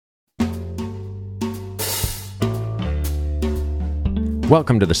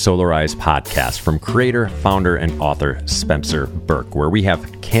Welcome to the Solarize podcast from creator, founder, and author Spencer Burke, where we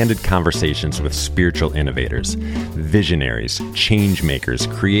have candid conversations with spiritual innovators, visionaries, change makers,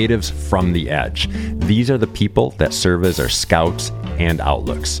 creatives from the edge. These are the people that serve as our scouts and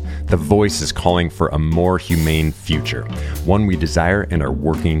outlooks. The voice is calling for a more humane future, one we desire and are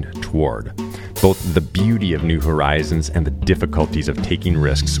working toward. Both the beauty of new horizons and the difficulties of taking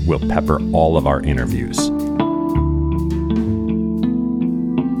risks will pepper all of our interviews.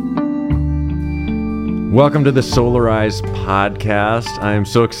 Welcome to the Solarize podcast. I am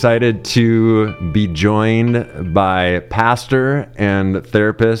so excited to be joined by pastor and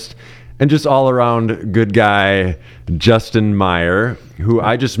therapist and just all around good guy, Justin Meyer, who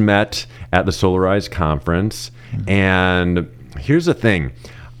I just met at the Solarize conference. And here's the thing.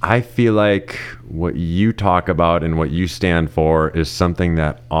 I feel like what you talk about and what you stand for is something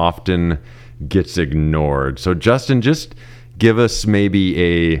that often gets ignored. So Justin, just give us maybe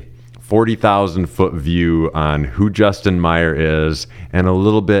a 40,000 foot view on who Justin Meyer is and a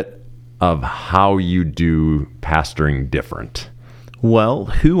little bit of how you do pastoring different. Well,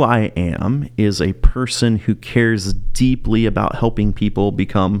 who I am is a person who cares deeply about helping people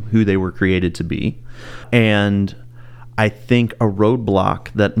become who they were created to be. And I think a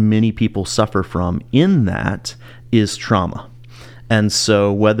roadblock that many people suffer from in that is trauma. And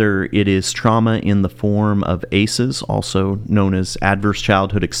so whether it is trauma in the form of ACEs, also known as adverse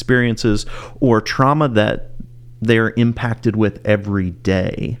childhood experiences, or trauma that they're impacted with every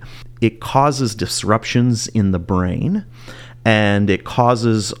day, it causes disruptions in the brain, and it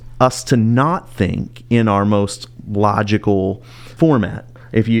causes us to not think in our most logical format.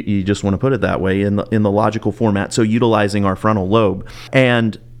 If you just want to put it that way, in the logical format, so utilizing our frontal lobe.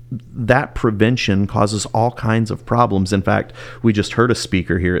 And that prevention causes all kinds of problems. In fact, we just heard a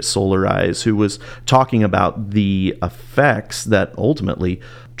speaker here at Solarize who was talking about the effects that ultimately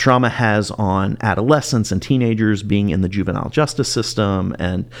trauma has on adolescents and teenagers being in the juvenile justice system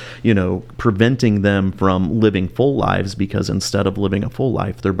and, preventing them from living full lives because instead of living a full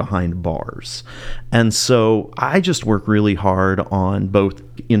life, they're behind bars. And so I just work really hard on both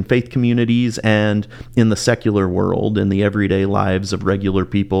in faith communities and in the secular world, in the everyday lives of regular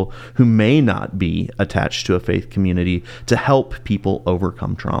people who may not be attached to a faith community, to help people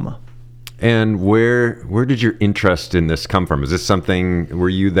overcome trauma. And where did your interest in this come from? Is this something, were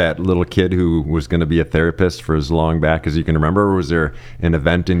you that little kid who was going to be a therapist for as long back as you can remember? Or was there an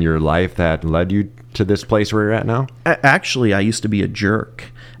event in your life that led you to this place where you're at now? Actually, I used to be a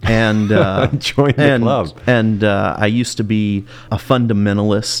jerk. And join the club. And I used to be a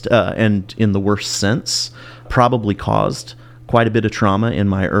fundamentalist, and in the worst sense, probably caused quite a bit of trauma in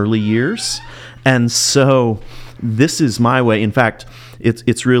my early years. And so this is my way. In fact,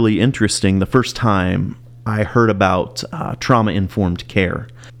 it's really interesting. The first time I heard about trauma-informed care,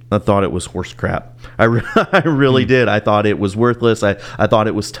 I thought it was horse crap. I really did. I thought it was worthless. I thought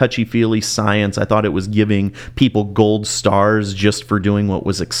it was touchy-feely science. I thought it was giving people gold stars just for doing what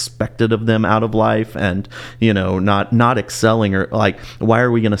was expected of them out of life and, not excelling, or like, why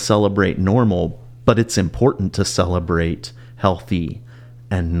are we going to celebrate normal? But it's important to celebrate healthy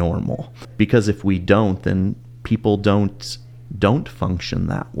and normal, because if we don't, then people don't function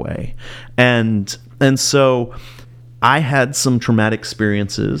that way. And so I had some traumatic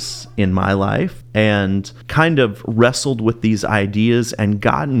experiences in my life and kind of wrestled with these ideas and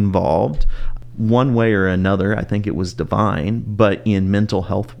got involved one way or another. I think it was divine, but in mental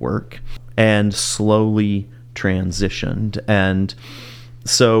health work, and slowly transitioned. And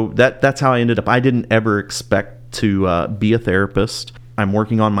so that's how I ended up. I didn't ever expect to be a therapist. I'm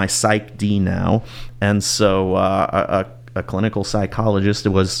working on my Psych D now. And so a clinical psychologist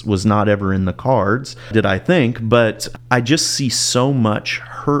was not ever in the cards, did I think, but I just see so much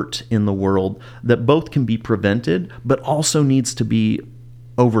hurt in the world that both can be prevented, but also needs to be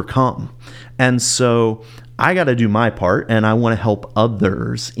overcome. And so I got to do my part, and I want to help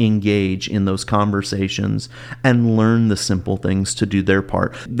others engage in those conversations and learn the simple things to do their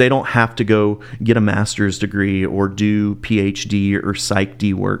part. They don't have to go get a master's degree or do PhD or Psych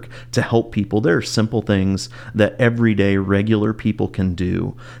D work to help people. There are simple things that everyday regular people can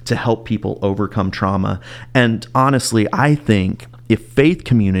do to help people overcome trauma. And honestly, I think if faith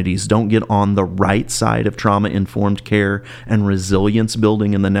communities don't get on the right side of trauma-informed care and resilience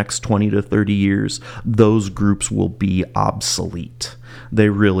building in the next 20 to 30 years, those groups will be obsolete. They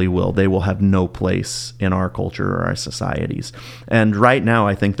really will. They will have no place in our culture or our societies. And right now,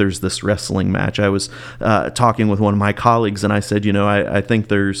 I think there's this wrestling match. I was talking with one of my colleagues, and I said, I think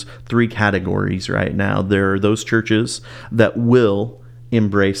there's three categories right now. There are those churches that will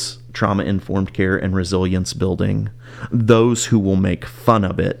embrace trauma-informed care and resilience building, those who will make fun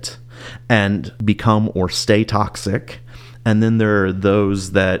of it and become or stay toxic, and then there are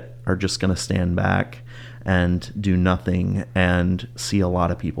those that are just going to stand back and do nothing and see a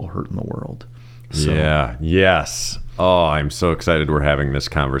lot of people hurt in the world. So, yeah. Yes. Oh, I'm so excited we're having this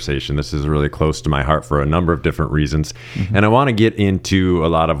conversation. This is really close to my heart for a number of different reasons. And I want to get into a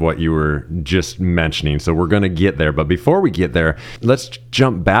lot of what you were just mentioning. So we're going to get there. But before we get there, let's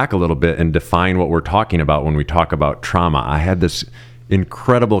jump back a little bit and define what we're talking about when we talk about trauma. I had this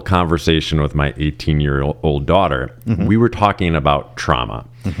incredible conversation with my 18-year-old daughter. We were talking about trauma.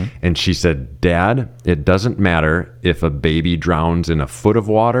 And she said, "Dad, it doesn't matter if a baby drowns in a foot of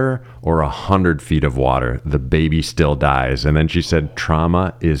water or 100 feet of water, the baby still dies." And then she said,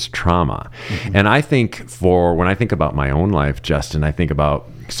 "Trauma is trauma." And I think when I think about my own life, Justin, I think about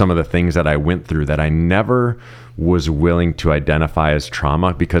some of the things that I went through that I never was willing to identify as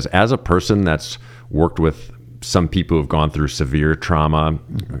trauma, because as a person that's worked with some people who've gone through severe trauma,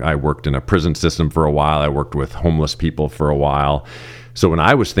 I worked in a prison system for a while. I worked with homeless people for a while. So when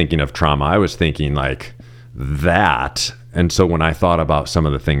I was thinking of trauma, I was thinking like that. And so when I thought about some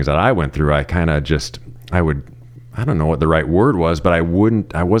of the things that I went through, I kind of I don't know what the right word was, but I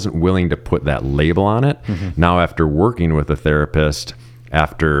wasn't willing to put that label on it. Now, after working with a therapist,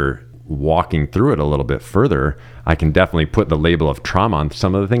 after walking through it a little bit further, I can definitely put the label of trauma on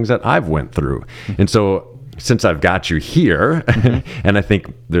some of the things that I've went through. And so since I've got you here, and I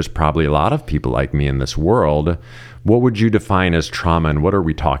think there's probably a lot of people like me in this world, what would you define as trauma, and what are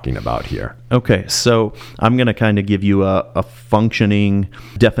we talking about here? Okay, so I'm going to kind of give you a functioning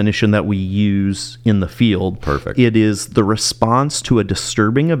definition that we use in the field. Perfect. It is the response to a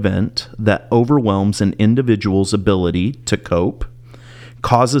disturbing event that overwhelms an individual's ability to cope,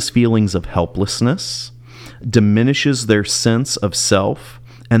 causes feelings of helplessness, diminishes their sense of self,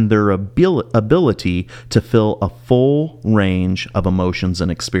 and their ability to feel a full range of emotions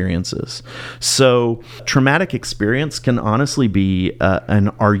and experiences. So traumatic experience can honestly be an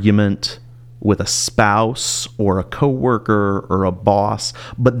argument with a spouse or a coworker or a boss,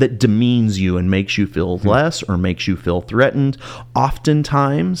 but that demeans you and makes you feel less or makes you feel threatened.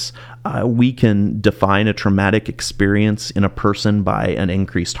 Oftentimes, we can define a traumatic experience in a person by an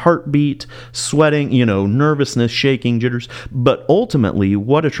increased heartbeat, sweating, nervousness, shaking, jitters. But ultimately,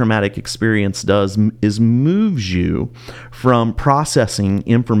 what a traumatic experience does is moves you from processing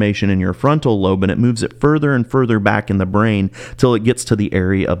information in your frontal lobe, and it moves it further and further back in the brain till it gets to the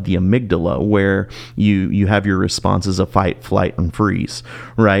area of the amygdala, where you have your responses of fight, flight, and freeze,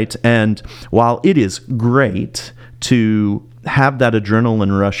 right? And while it is great to have that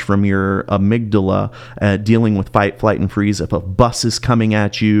adrenaline rush from your amygdala dealing with fight, flight, and freeze if a bus is coming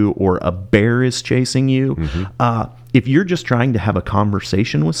at you or a bear is chasing you, if you're just trying to have a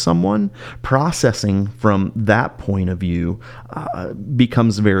conversation with someone, processing from that point of view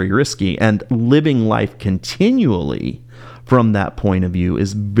becomes very risky. And living life continually from that point of view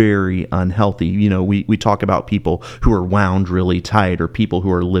is very unhealthy. We talk about people who are wound really tight or people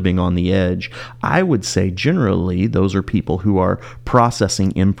who are living on the edge. I would say generally those are people who are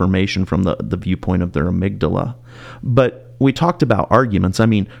processing information from the viewpoint of their amygdala. But we talked about arguments.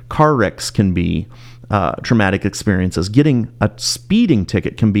 Car wrecks can be traumatic experiences. Getting a speeding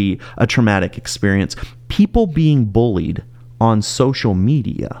ticket can be a traumatic experience. People being bullied on social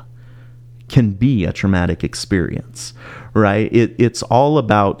media can be a traumatic experience, right? It's all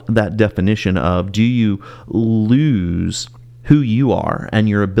about that definition of, do you lose who you are and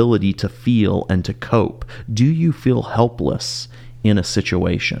your ability to feel and to cope? Do you feel helpless in a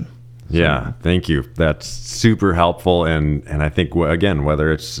situation? Yeah, thank you. That's super helpful. And I think, again,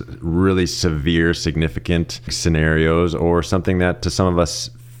 whether it's really severe, significant scenarios or something that to some of us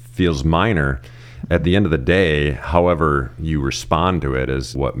feels minor, at the end of the day, however you respond to it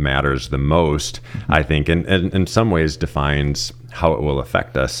is what matters the most, I think, and in some ways defines how it will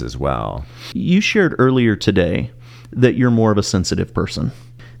affect us as well. You shared earlier today that you're more of a sensitive person,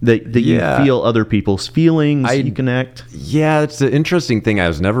 that you feel other people's feelings, you connect. Yeah, it's an interesting thing. I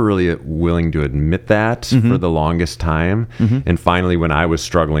was never really willing to admit that for the longest time. And finally, when I was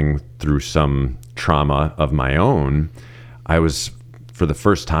struggling through some trauma of my own, I was, for the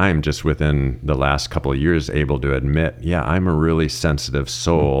first time, just within the last couple of years, able to admit, I'm a really sensitive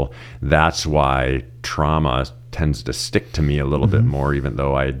soul. That's why trauma tends to stick to me a little bit more, even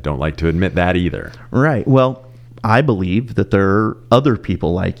though I don't like to admit that either. Right. Well, I believe that there are other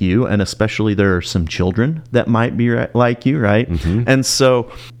people like you, and especially there are some children that might be like you, right? And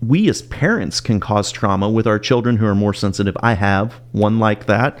so we as parents can cause trauma with our children who are more sensitive. I have one like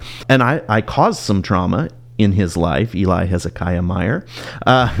that, and I caused some trauma in his life, Eli Hezekiah Meyer,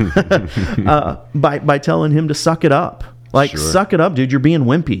 by telling him to suck it up. Like, suck it up, dude. You're being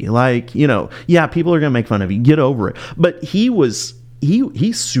wimpy. Like, yeah, people are going to make fun of you. Get over it. But he's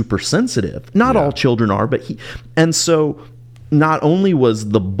super sensitive. Not all children are, but and so not only was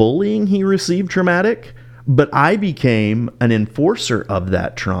the bullying he received traumatic, but I became an enforcer of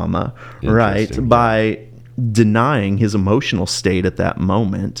that trauma, right? By denying his emotional state at that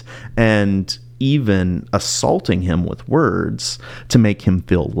moment and even assaulting him with words to make him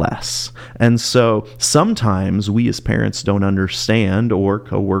feel less. And so sometimes we as parents don't understand, or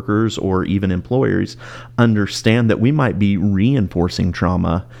coworkers or even employers understand, that we might be reinforcing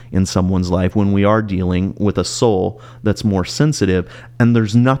trauma in someone's life when we are dealing with a soul that's more sensitive. And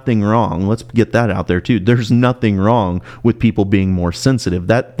there's nothing wrong. Let's get that out there too. There's nothing wrong with people being more sensitive.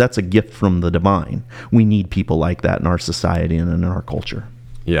 That's a gift from the divine. We need people like that in our society and in our culture.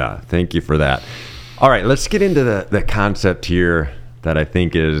 Yeah, thank you for that. All right, let's get into the concept here that I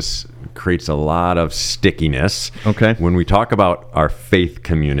think creates a lot of stickiness. Okay. When we talk about our faith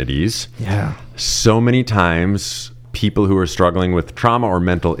communities, so many times people who are struggling with trauma or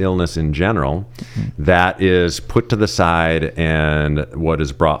mental illness in general, that is put to the side, and what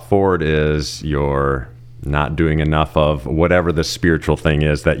is brought forward is you're not doing enough of whatever the spiritual thing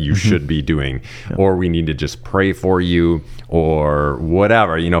is that you should be doing, or we need to just pray for you, or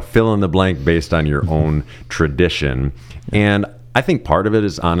whatever, fill in the blank based on your own tradition. And I think part of it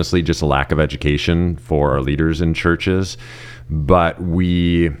is honestly just a lack of education for our leaders in churches, but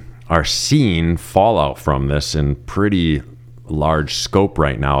we are seeing fallout from this in pretty large scope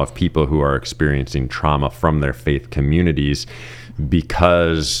right now of people who are experiencing trauma from their faith communities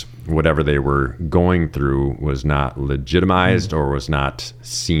because whatever they were going through was not legitimized or was not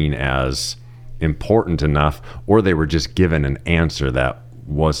seen as important enough, or they were just given an answer that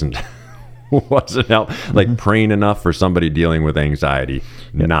wasn't help. Like praying enough for somebody dealing with anxiety,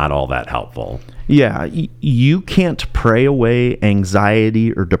 not all that helpful. Yeah, you can't pray away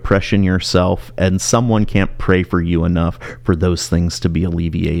anxiety or depression yourself, and someone can't pray for you enough for those things to be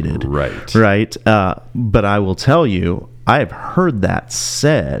alleviated. Right. But I will tell you, I have heard that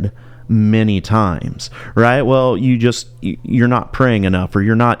said many times, right? Well, you're not praying enough, or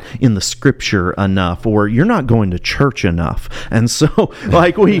you're not in the scripture enough, or you're not going to church enough. And so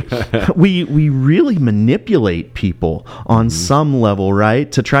like we really manipulate people on some level, right?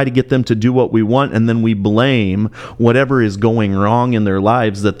 To try to get them to do what we want, and then we blame whatever is going wrong in their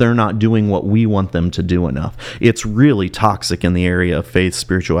lives that they're not doing what we want them to do enough. It's really toxic in the area of faith,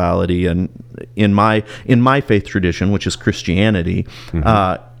 spirituality, and in my faith tradition, which is Christianity,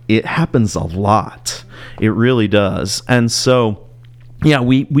 it happens a lot. It really does. And so,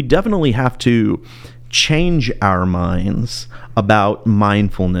 we definitely have to change our minds about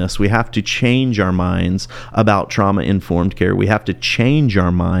mindfulness. We have to change our minds about trauma-informed care. We have to change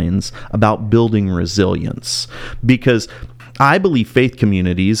our minds about building resilience. Because I believe faith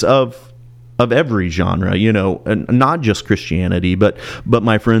communities of every genre, and not just Christianity, but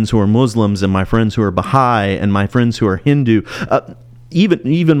my friends who are Muslims, and my friends who are Baha'i, and my friends who are Hindu,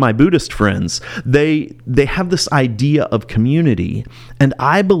 even my Buddhist friends, they have this idea of community, and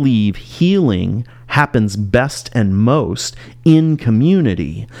I believe healing happens best and most in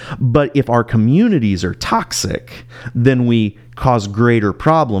community. But if our communities are toxic, then we cause greater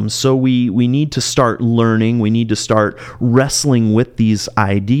problems. So we need to start learning, we need to start wrestling with these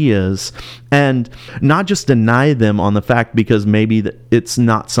ideas, and not just deny them on the fact because maybe it's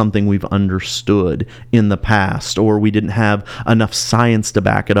not something we've understood in the past, or we didn't have enough science to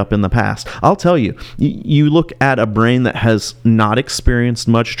back it up in the past. I'll tell you, you look at a brain that has not experienced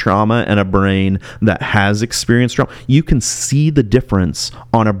much trauma and a brain that has experienced trauma, you can see the difference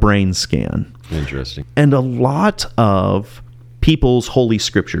on a brain scan. Interesting. And a lot of people's holy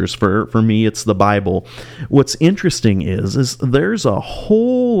scriptures, for me it's the Bible, what's interesting is there's a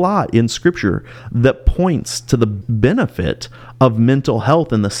whole lot in scripture that points to the benefit of mental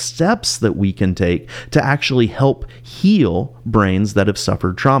health and the steps that we can take to actually help heal brains that have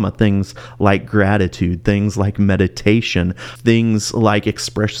suffered trauma. Things like gratitude, things like meditation, things like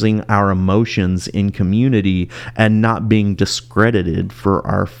expressing our emotions in community and not being discredited for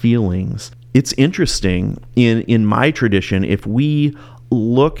our feelings. It's interesting, in my tradition, if we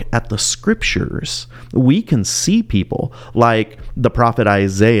look at the scriptures, we can see people like the prophet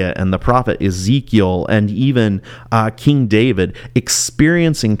Isaiah and the prophet Ezekiel and even King David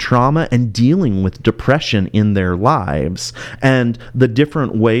experiencing trauma and dealing with depression in their lives, and the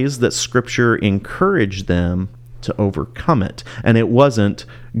different ways that scripture encouraged them to overcome it. And it wasn't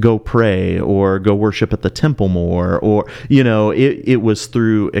go pray or go worship at the temple more, or, it was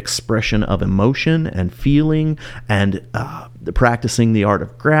through expression of emotion and feeling and practicing the art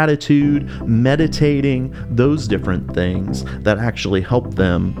of gratitude, meditating, those different things that actually help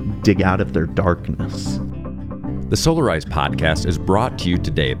them dig out of their darkness. The Solarize podcast is brought to you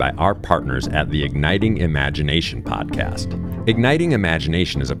today by our partners at the Igniting Imagination podcast. Igniting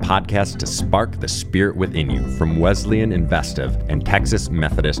Imagination is a podcast to spark the spirit within you from Wesleyan Investive and Texas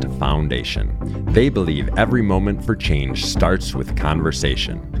Methodist Foundation. They believe every moment for change starts with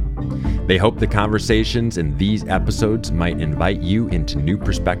conversation. They hope the conversations in these episodes might invite you into new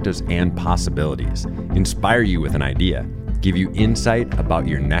perspectives and possibilities, inspire you with an idea, give you insight about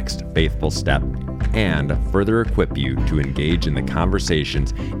your next faithful step, and further equip you to engage in the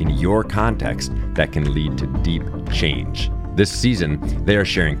conversations in your context that can lead to deep change. This season, they are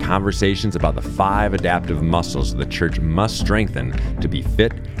sharing conversations about the 5 adaptive muscles the church must strengthen to be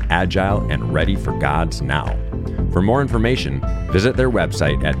fit, agile, and ready for God's now. For more information, visit their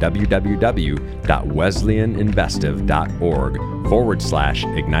website at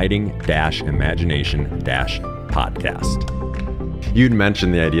www.wesleyaninvestive.org/igniting-imagination-podcast. You'd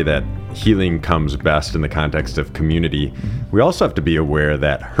mentioned the idea that healing comes best in the context of community. We also have to be aware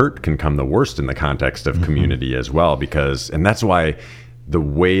that hurt can come the worst in the context of community as well, and that's why the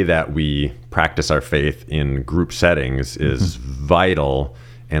way that we practice our faith in group settings is vital,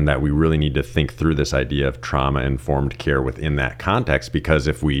 and that we really need to think through this idea of trauma-informed care within that context, because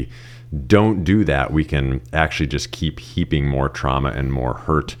if we don't do that, we can actually just keep heaping more trauma and more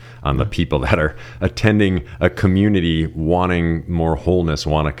hurt on the people that are attending a community, wanting more wholeness,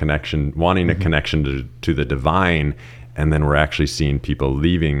 wanting a connection to the divine, and then we're actually seeing people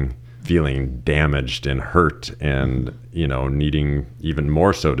leaving feeling damaged and hurt, and needing even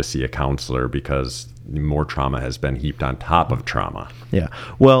more so to see a counselor because more trauma has been heaped on top of trauma. Yeah.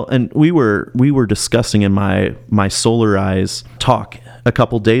 Well, and we were discussing in my Solarize talk a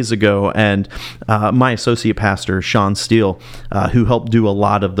couple days ago, and my associate pastor, Sean Steele, who helped do a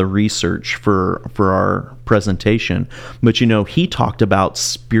lot of the research for our presentation, but he talked about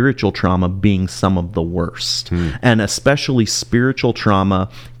spiritual trauma being some of the worst, and especially spiritual trauma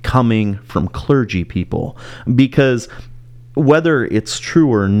coming from clergy people, because whether it's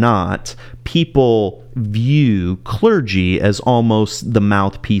true or not, people view clergy as almost the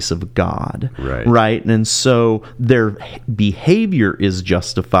mouthpiece of God, right? And so their behavior is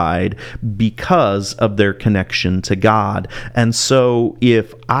justified because of their connection to God. And so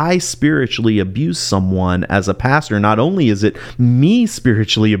if I spiritually abuse someone as a pastor, not only is it me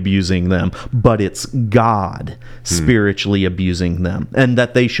spiritually abusing them, but it's God spiritually abusing them, and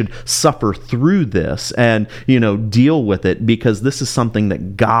that they should suffer through this and, deal with it, because this is something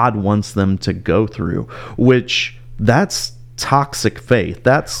that God wants them to go through, which that's toxic faith.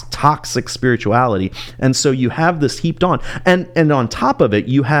 That's toxic spirituality. And so you have this heaped on. And on top of it,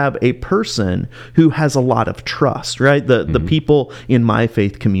 you have a person who has a lot of trust, right? The people in my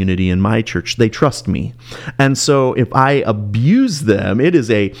faith community, in my church, they trust me. And so if I abuse them, it is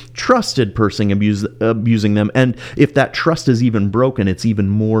a trusted person abusing them. And if that trust is even broken, it's even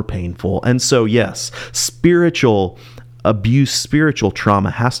more painful. And so, yes, spiritual abuse, spiritual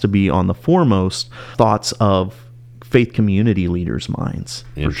trauma has to be on the foremost thoughts of faith community leaders' minds.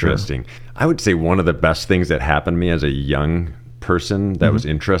 Interesting. Sure. I would say one of the best things that happened to me as a young person that was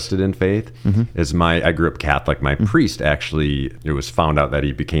interested in faith is I grew up Catholic. My priest actually, it was found out that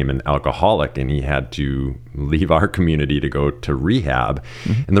he became an alcoholic and he had to leave our community to go to rehab.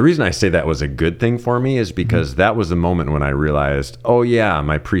 And the reason I say that was a good thing for me is because that was the moment when I realized, oh yeah,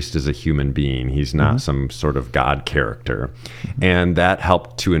 my priest is a human being. He's not some sort of God character. And that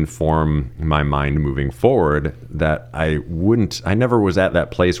helped to inform my mind moving forward, that I never was at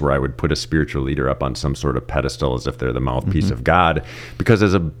that place where I would put a spiritual leader up on some sort of pedestal as if they're the mouthpiece of God, because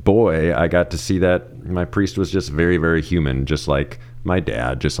as a boy, I got to see that my priest was just very, very human, just like my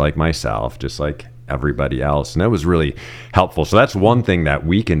dad, just like myself, just like everybody else. And that was really helpful. So that's one thing that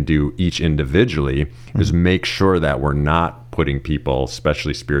we can do each individually, is make sure that we're not putting people,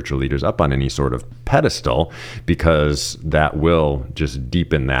 especially spiritual leaders, up on any sort of pedestal, because that will just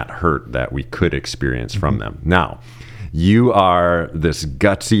deepen that hurt that we could experience from them. Now, you are this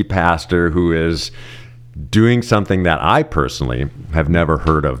gutsy pastor who is doing something that I personally have never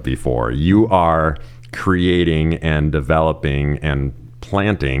heard of before. You are creating and developing and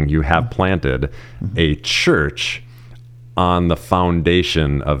planting, you have planted a church on the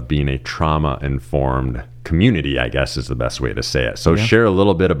foundation of being a trauma-informed community, I guess is the best way to say it. So share a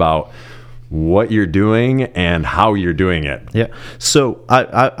little bit about what you're doing and how you're doing it. Yeah. So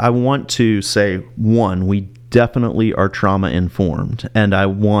I want to say, one, we definitely are trauma informed, and I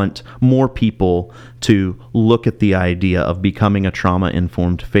want more people to look at the idea of becoming a trauma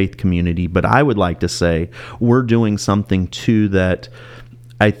informed faith community. But I would like to say we're doing something too that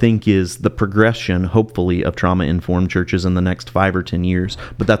I think is the progression, hopefully, of trauma-informed churches in the next 5 or 10 years,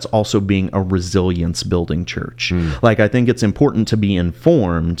 but that's also being a resilience-building church. Like, I think it's important to be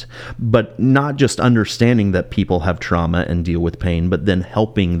informed, but not just understanding that people have trauma and deal with pain, but then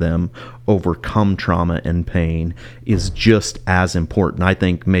helping them overcome trauma and pain is just as important. I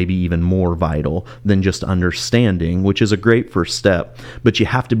think maybe even more vital than just understanding, which is a great first step, but you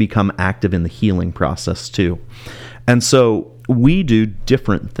have to become active in the healing process too. And so we do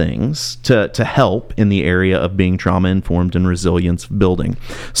different things to help in the area of being trauma-informed and resilience building.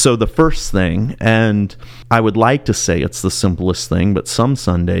 So the first thing, and I would like to say it's the simplest thing, but some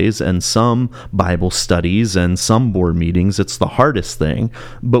Sundays and some Bible studies and some board meetings, it's the hardest thing,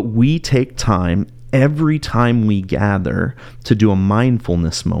 but we take time every time we gather to do a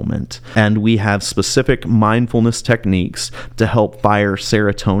mindfulness moment. And we have specific mindfulness techniques to help fire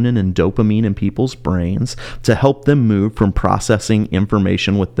serotonin and dopamine in people's brains, to help them move from processing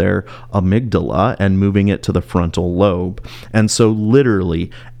information with their amygdala and moving it to the frontal lobe. And so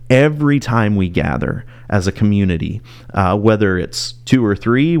literally every time we gather as a community, whether it's 2 or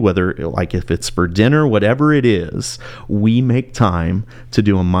 3, whether like if it's for dinner, whatever it is, we make time to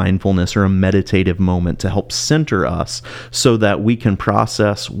do a mindfulness or a meditative moment to help center us so that we can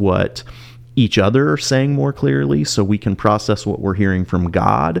process what each other are saying more clearly, so we can process what we're hearing from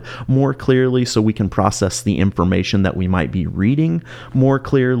God more clearly, so we can process the information that we might be reading more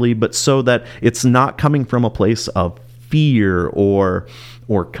clearly, but so that it's not coming from a place of fear or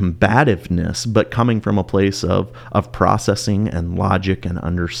combativeness, but coming from a place of processing and logic and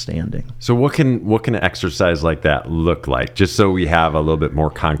understanding. So what can an exercise like that look like? Just so we have a little bit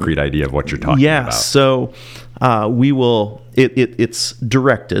more concrete idea of what you're talking about. Yeah, so we will, it's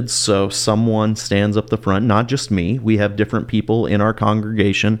directed, so someone stands up the front, not just me. We have different people in our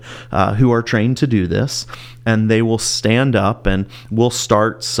congregation who are trained to do this, and they will stand up and we'll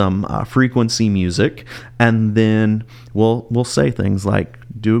start some frequency music, and then we'll say things like,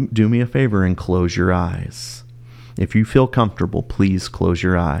 do me a favor and close your eyes. If you feel comfortable, please close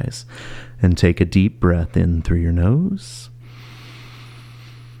your eyes and take a deep breath in through your nose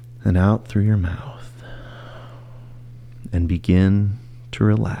and out through your mouth, and begin to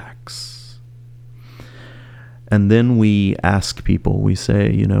relax. And then we ask people, we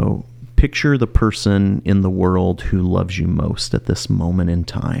say, picture the person in the world who loves you most at this moment in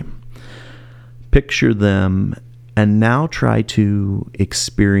time. Picture them, and now try to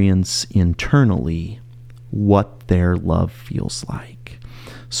experience internally what their love feels like.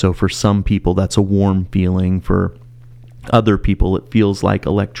 So for some people, that's a warm feeling. For other people, it feels like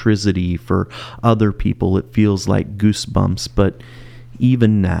electricity. For other people, it feels like goosebumps. But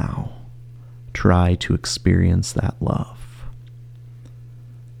even now, try to experience that love.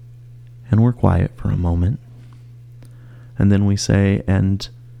 And we're quiet for a moment. And then we say, and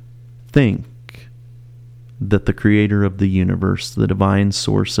think that the creator of the universe, the divine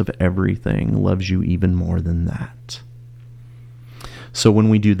source of everything, loves you even more than that. So when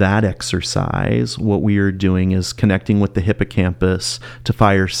we do that exercise, what we are doing is connecting with the hippocampus to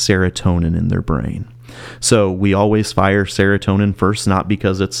fire serotonin in their brain. So we always fire serotonin first, not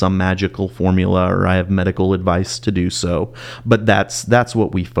because it's some magical formula or I have medical advice to do so, but that's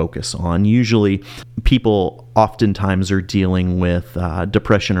what we focus on. Usually people oftentimes are dealing with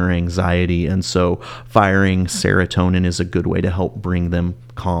depression or anxiety, and so firing serotonin is a good way to help bring them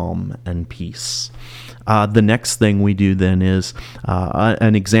calm and peace. The next thing we do then is,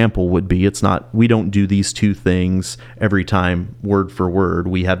 an example would be, we don't do these two things every time word for word.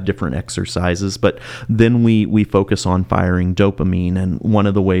 We have different exercises, but then we focus on firing dopamine. And one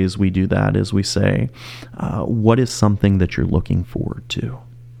of the ways we do that is we say, what is something that you're looking forward to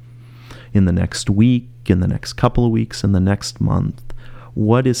in the next week, in the next couple of weeks, in the next month?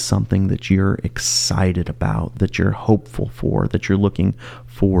 What is something that you're excited about, that you're hopeful for, that you're looking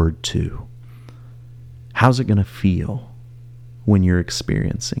forward to? How's it going to feel when you're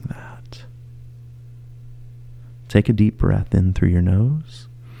experiencing that? Take a deep breath in through your nose,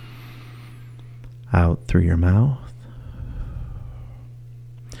 out through your mouth.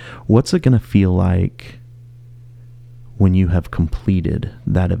 What's it going to feel like when you have completed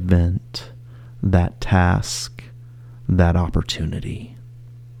that event, that task, that opportunity?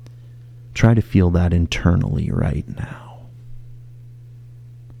 Try to feel that internally right now.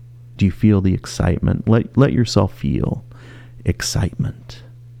 Do you feel the excitement? Let yourself feel excitement.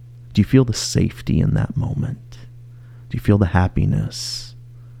 Do you feel the safety in that moment? Do you feel the happiness?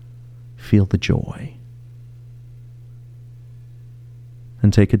 Feel the joy.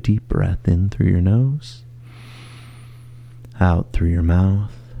 And take a deep breath in through your nose, out through your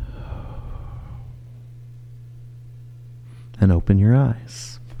mouth, and open your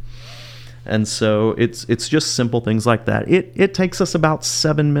eyes. And so it's just simple things like that. It takes us about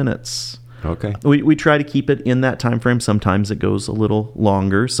 7 minutes. Okay. We try to keep it in that time frame. Sometimes it goes a little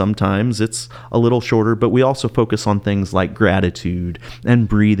longer. Sometimes it's a little shorter. But we also focus on things like gratitude and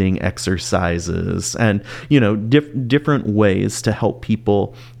breathing exercises and, different ways to help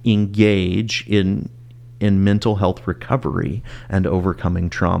people engage in mental health recovery and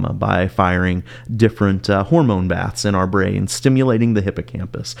overcoming trauma by firing different hormone baths in our brain, stimulating the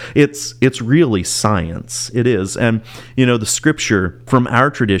hippocampus. It's really science. It is. And, the scripture from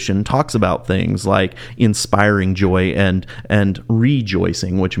our tradition talks about things like inspiring joy and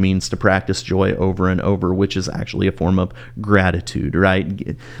rejoicing, which means to practice joy over and over, which is actually a form of gratitude,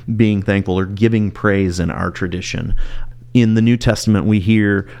 right? Being thankful or giving praise in our tradition. In the New Testament, we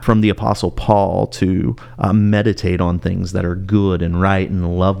hear from the Apostle Paul to meditate on things that are good and right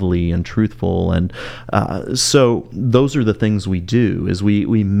and lovely and truthful. And so those are the things we do, is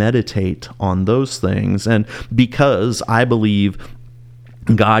we meditate on those things. And because I believe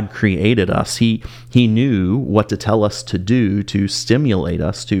God created us, He knew what to tell us to do to stimulate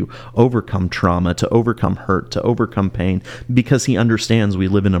us to overcome trauma, to overcome hurt, to overcome pain, because He understands we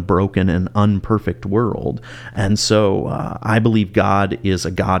live in a broken and unperfect world. And so I believe God is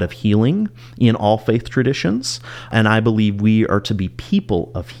a God of healing in all faith traditions, and I believe we are to be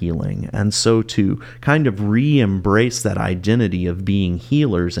people of healing. And so to kind of re-embrace that identity of being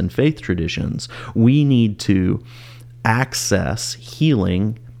healers in faith traditions, we need to access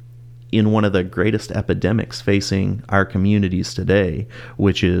healing in one of the greatest epidemics facing our communities today,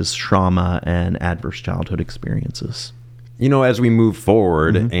 which is trauma and adverse childhood experiences. As we move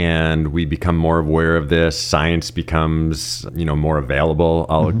forward and we become more aware of this, science becomes, more available.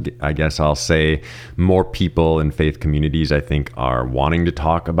 I guess I'll say more people in faith communities, I think, are wanting to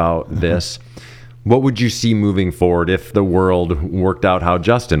talk about this. What would you see moving forward if the world worked out how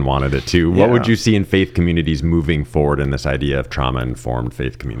Justin wanted it to? What would you see in faith communities moving forward in this idea of trauma-informed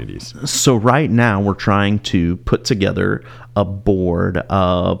faith communities? So right now we're trying to put together a board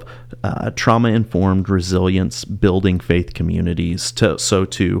of trauma-informed resilience building faith communities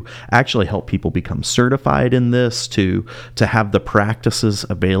to actually help people become certified in this, to have the practices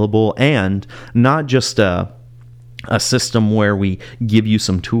available, and not just a system where we give you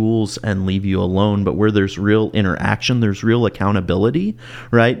some tools and leave you alone, but where there's real interaction, there's real accountability,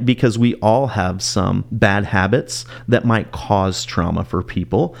 right? Because we all have some bad habits that might cause trauma for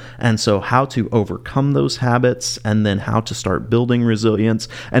people. And so how to overcome those habits, and then how to start building resilience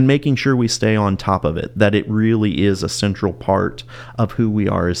and making sure we stay on top of it, that it really is a central part of who we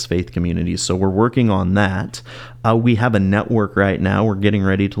are as faith communities. So we're working on that. We have a network right now. We're getting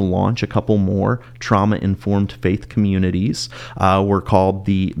ready to launch a couple more trauma-informed faith communities. We're called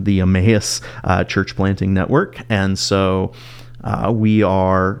the Emmaus Church Planting Network. And so we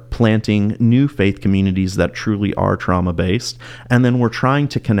are planting new faith communities that truly are trauma-based. And then we're trying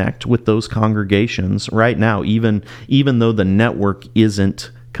to connect with those congregations right now, even though the network isn't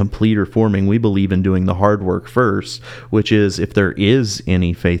complete or forming. We believe in doing the hard work first, which is if there is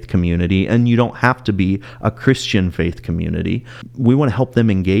any faith community, and you don't have to be a Christian faith community, we want to help them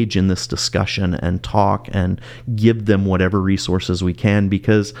engage in this discussion and talk and give them whatever resources we can,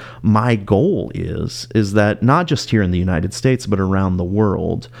 because my goal is that not just here in the United States, but around the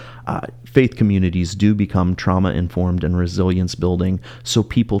world, faith communities do become trauma-informed and resilience building, so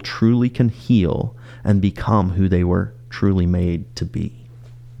people truly can heal and become who they were truly made to be.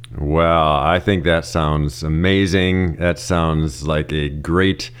 Well, I think that sounds amazing. That sounds like a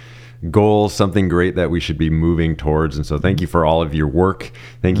great goal, something great that we should be moving towards. And so thank you for all of your work.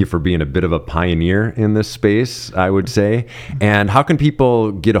 Thank you for being a bit of a pioneer in this space, I would say. And how can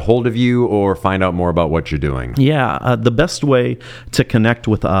people get a hold of you or find out more about what you're doing? Yeah, the best way to connect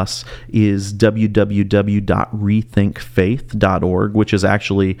with us is www.rethinkfaith.org, which is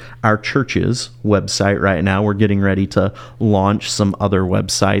actually our church's website right now. We're getting ready to launch some other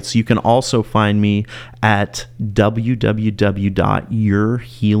websites. You can also find me at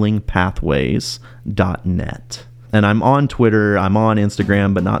www.yourhealingpathways.net. And I'm on Twitter, I'm on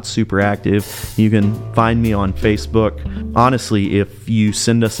Instagram, but not super active. You can find me on Facebook. Honestly, if you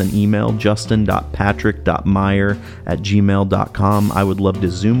send us an email, justin.patrick.meyer@gmail.com, I would love to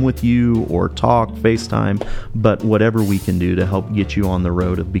Zoom with you or talk, FaceTime, but whatever we can do to help get you on the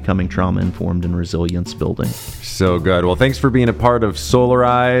road of becoming trauma-informed and resilience building. So good. Well, thanks for being a part of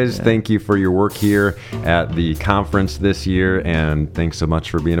Solarize. Yeah. Thank you for your work here at the conference this year, and thanks so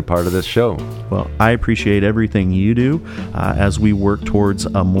much for being a part of this show. Well, I appreciate everything you you do as we work towards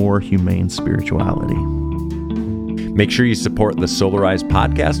a more humane spirituality. Make sure you support the Solarize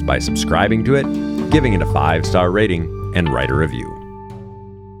podcast by subscribing to it, giving it a 5-star rating, and write a review.